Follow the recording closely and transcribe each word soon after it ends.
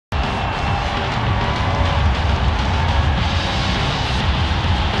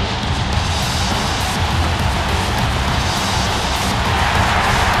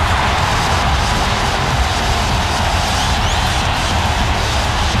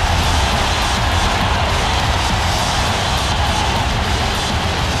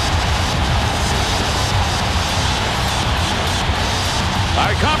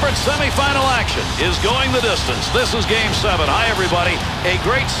sports semifinal action is going the distance. This is Game 7. Hi, everybody. A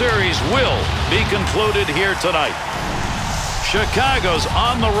great series will be concluded here tonight. Chicago's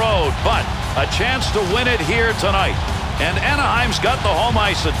on the road, but a chance to win it here tonight. And Anaheim's got the home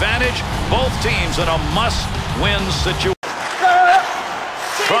ice advantage. Both teams in a must-win situation.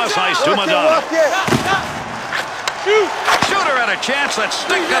 Cross ice to Madonna. Shooter had a chance. That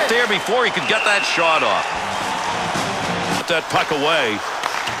stick got there before he could get that shot off. Put that puck away.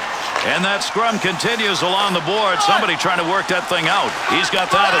 And that scrum continues along the board. Somebody trying to work that thing out. He's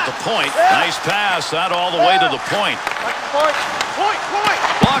got that at the point. Nice pass. That all the way to the point.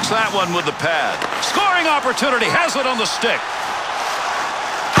 Blocks that one with the pad. Scoring opportunity. Has it on the stick.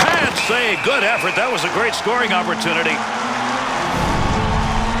 Pad save. Good effort. That was a great scoring opportunity.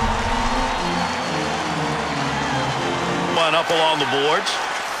 One up along the boards.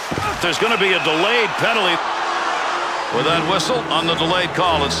 There's going to be a delayed penalty. With that whistle on the delayed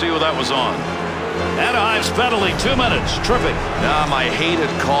call, let's see what that was on. Anaheim's penalty, 2 minutes, tripping. My hated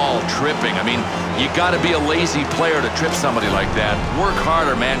call, tripping. I mean, you got to be a lazy player to trip somebody like that. Work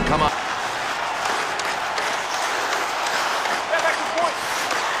harder, man. Come on.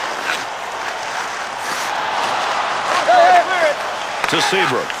 To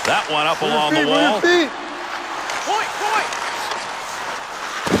Seabrook. That one up along the wall. Point.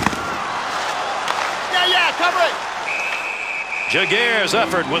 Yeah, cover it. Jaguar's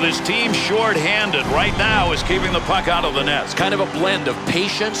effort with his team short-handed right now is keeping the puck out of the net. It's kind of a blend of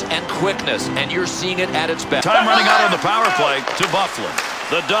patience and quickness, and you're seeing it at its best. Time running out on the power play to Buffalo.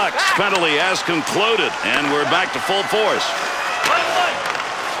 The Ducks penalty has concluded, and we're back to full force.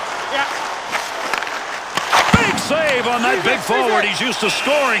 Big save on that big forward. He's used to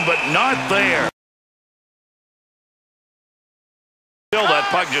scoring, but not there. Still, that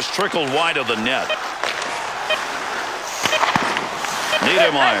puck just trickled wide of the net.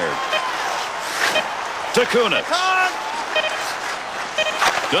 Niedermeyer to Kunitz.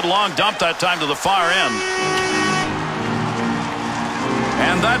 Good long dump that time to the far end.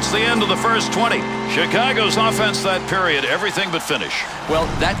 And that's the end of the first 20. Chicago's offense that period, everything but finish. Well,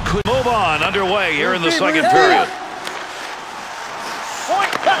 that could move on underway here in the second period.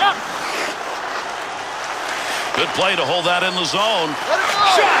 Good play to hold that in the zone.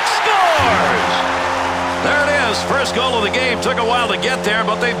 Shot scores! There it is. First goal of the game. Took a while to get there,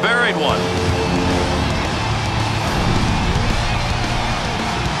 but they buried one.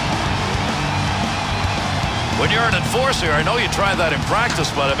 When you're an enforcer, I know you tried that in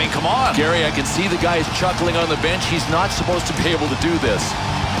practice, but I mean, come on. Gary, I can see the guy is chuckling on the bench. He's not supposed to be able to do this.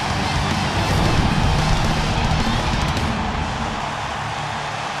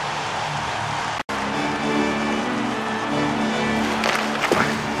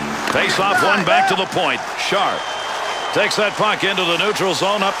 Face off one back to the point. Sharp takes that puck into the neutral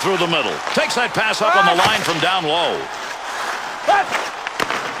zone up through the middle. Takes that pass up on the line from down low.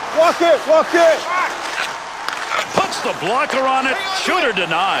 Walk it. Puts the blocker on it. Shooter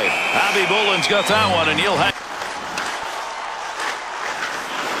denied. Abby Bullen's got that one, and he'll hang.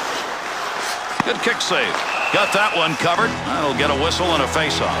 Good kick save. Got that one covered. That'll get a whistle and a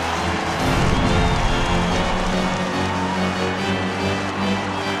face-off.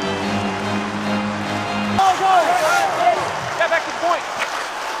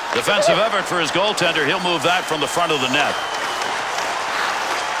 Defensive effort for his goaltender. He'll move that from the front of the net.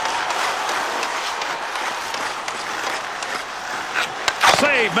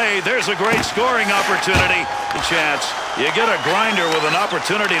 Save made. There's a great scoring opportunity. The chance. You get a grinder with an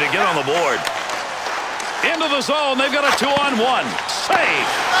opportunity to get on the board. Into the zone. They've got a 2-on-1. Save.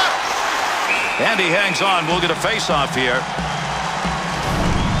 And he hangs on. We'll get a face-off here.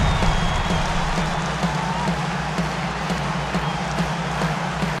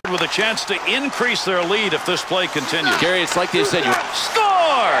 With a chance to increase their lead if this play continues. Gary, it's like they said.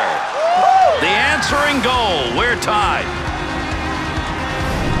 Score! The answering goal. We're tied.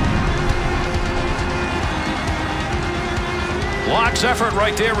 Locke's effort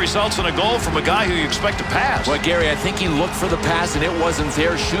right there results in a goal from a guy who you expect to pass. Well, Gary, I think he looked for the pass and it wasn't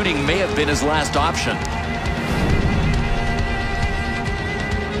there. Shooting may have been his last option.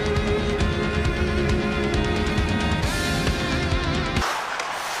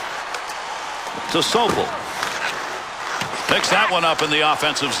 To Sobel. Picks that one up in the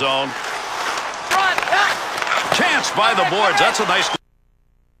offensive zone. Chance by the boards. That's a nice.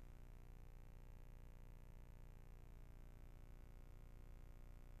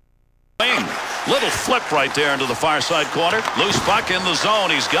 Little flip right there into the far side corner. Loose puck in the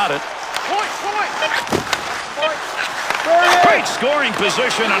zone. He's got it. Point. Great scoring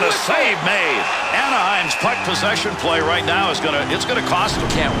position and a save made. Anaheim's puck possession play right now is gonna cost them.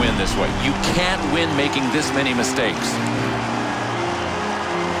 Can't win this way. You can't win making this many mistakes.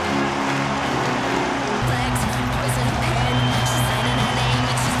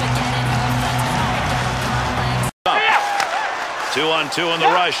 Two-on-two in the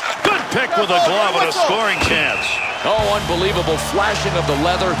rush. Good pick with a glove and a scoring chance. Oh, unbelievable flashing of the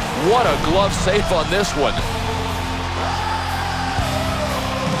leather. What a glove save on this one.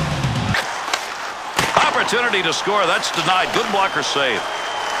 Opportunity to score. That's denied. Good blocker save.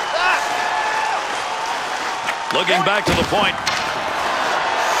 Looking back to the point.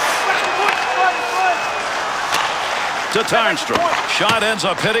 To Tarnstrom. Shot ends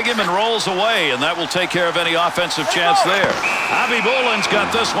up hitting him and rolls away, and that will take care of any offensive chance there. Avi Boland's got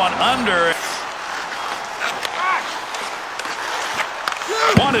this one under.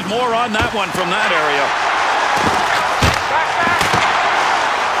 Wanted more on that one from that area.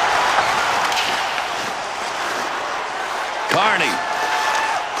 Carney.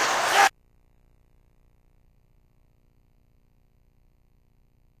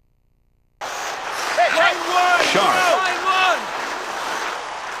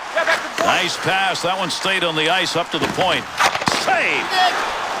 Nice pass. That one stayed on the ice up to the point. Save.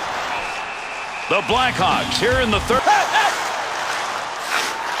 The Blackhawks here in the third.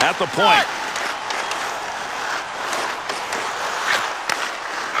 At the point.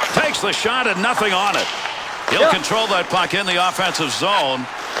 Takes the shot and nothing on it. He'll control that puck in the offensive zone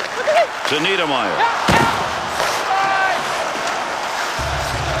to Niedermeyer.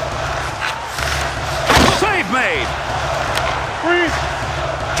 Save made.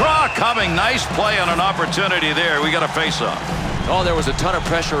 Draw coming. Nice play on an opportunity there. We got a face-off. Oh, there was a ton of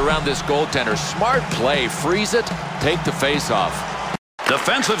pressure around this goaltender. Smart play. Freeze it. Take the face-off.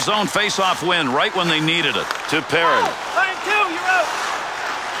 Defensive zone face-off win right when they needed it. To Perry. Line two, you're out.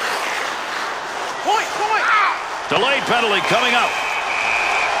 Point. Delayed penalty coming up.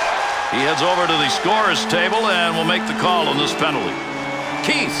 He heads over to the scorer's table and will make the call on this penalty.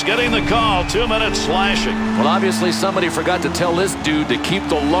 Keith's getting the call. 2 minutes slashing. Well, obviously somebody forgot to tell this dude to keep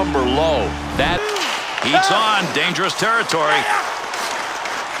the lumber low. That heats on. Dangerous territory.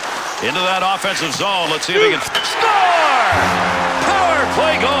 Into that offensive zone. Let's see if he can score! Power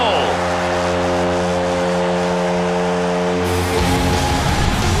play goal.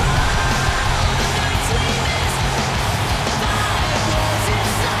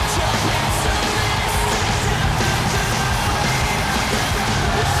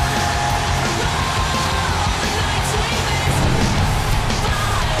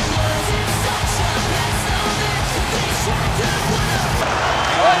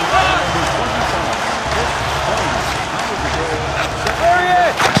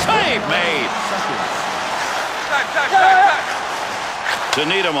 Save made. To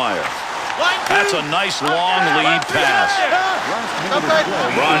Niedermeyer. That's a nice long lead pass.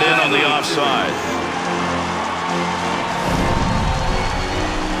 Brought in on the offside.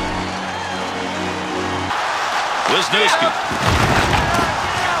 Wisniewski.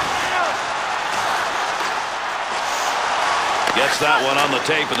 Gets that one on the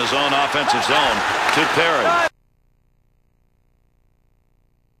tape in his own offensive zone to Perry.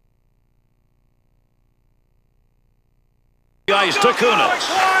 Guys to Kunitz.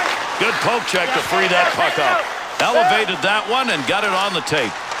 Good poke check to free that puck up. Elevated that one and got it on the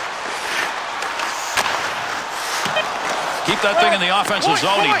tape. Keep that thing in the offensive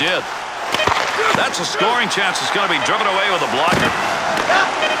zone. He did. That's a scoring chance. It's going to be driven away with a blocker.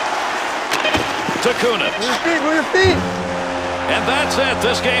 To Kunitz. Move your feet. And that's it.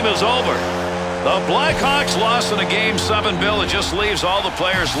 This game is over. The Blackhawks lost in a Game 7, Bill. It just leaves all the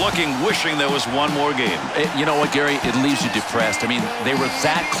players looking, wishing there was one more game. You know what, Gary? It leaves you depressed. I mean, they were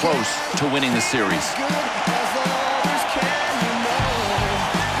that close to winning the series.